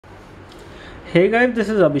Hey guys, this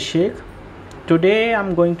is Abhishek. Today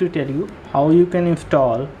I'm going to tell you how you can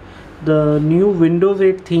install the new Windows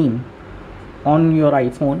 8 theme on your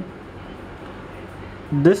iPhone.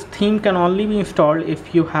 This theme can only be installed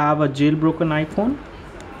if you have a jailbroken iPhone.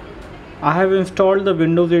 I have installed the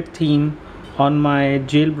Windows 8 theme on my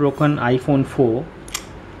jailbroken iPhone 4.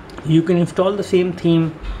 You can install the same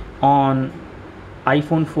theme on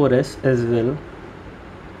iPhone 4S as well.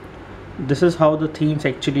 This is how the themes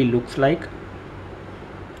actually looks like.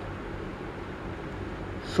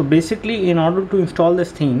 So basically, in order to install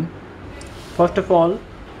this theme, first of all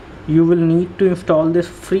you will need to install this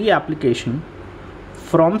free application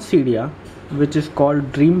from Cydia, which is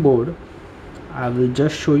called Dreamboard. I will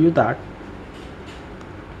just show you that.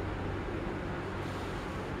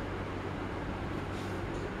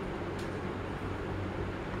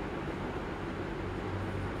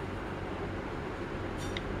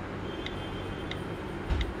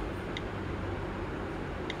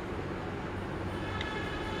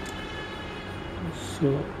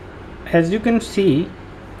 So as you can see,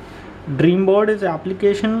 Dreamboard is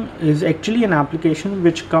actually an application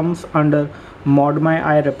which comes under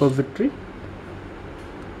ModMyi repository.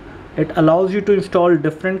 It allows you to install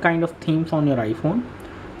different kind of themes on your iPhone.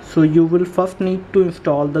 So you will first need to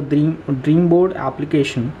install the Dreamboard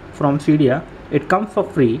application from Cydia. It comes for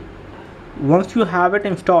free. Once you have it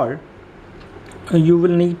installed, you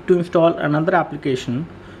will need to install another application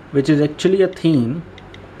which is actually a theme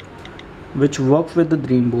which works with the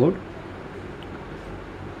Dreamboard,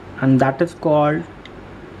 and that is called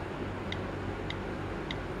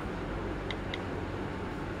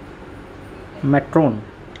Metron.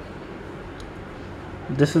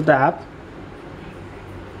 This is the app.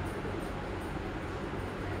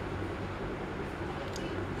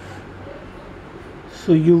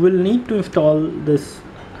 So you will need to install this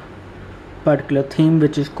particular theme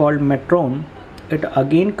which is called Metron. It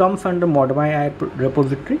again comes under ModMyi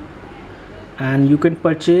repository, and you can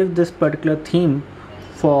purchase this particular theme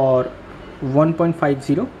for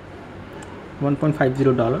 $1.50.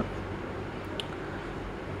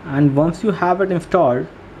 And once you have it installed,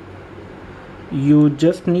 you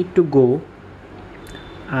just need to go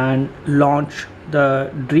and launch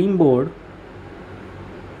the Dreamboard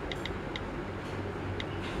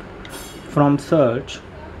from search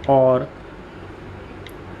or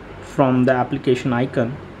from the application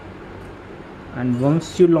icon. And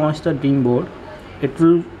once you launch the Dreamboard, it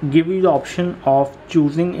will give you the option of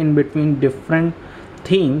choosing in between different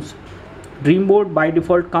themes. Dreamboard by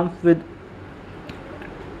default comes with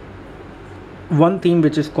one theme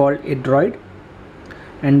which is called Android,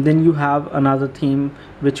 and then you have another theme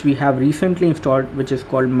which we have recently installed which is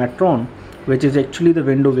called Metron, which is actually the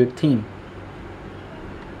Windows 8 theme.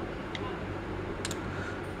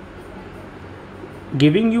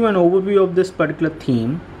 Giving you an overview of this particular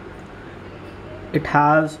theme, it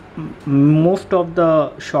has most of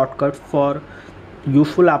the shortcuts for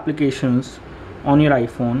useful applications on your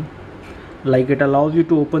iPhone. Like, it allows you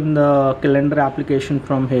to open the calendar application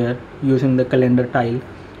from here using the calendar tile.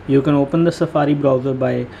 You can open the Safari browser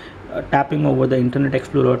by tapping over the Internet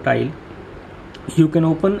Explorer tile. You can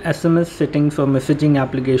open SMS settings or messaging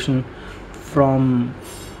application from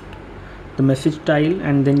the message tile,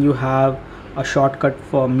 and then you have a shortcut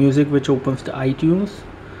for music which opens the iTunes,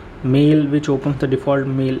 mail which opens the default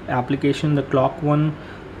mail application, the clock one,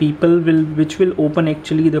 people which will open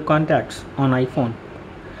actually the contacts on iPhone.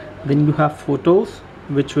 Then you have photos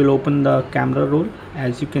which will open the camera roll.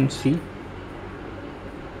 As you can see,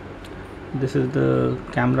 this is the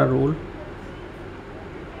camera roll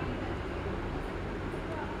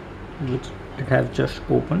which it has just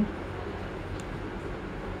opened.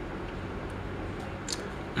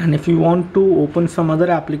 And if you want to open some other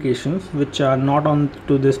applications which are not on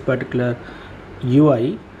to this particular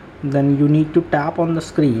UI, then you need to tap on the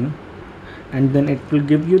screen, and then it will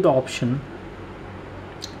give you the option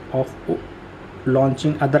of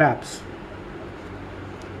launching other apps.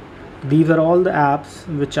 These are all the apps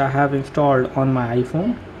which I have installed on my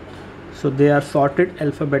iPhone. So they are sorted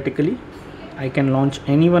alphabetically. I can launch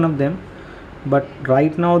any one of them, but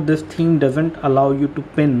right now this theme doesn't allow you to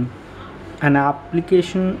pin an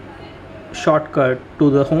application shortcut to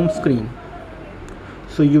the home screen.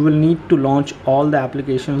 So you will need to launch all the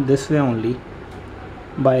applications this way only,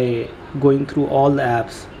 by going through all the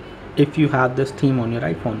apps, if you have this theme on your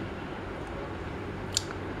iPhone.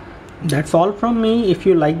 That's all from me. If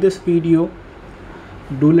you like this video,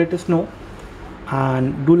 do let us know,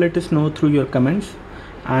 and do let us know through your comments,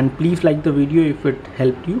 and please like the video if it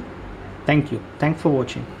helped you. Thank you. Thanks for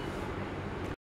watching.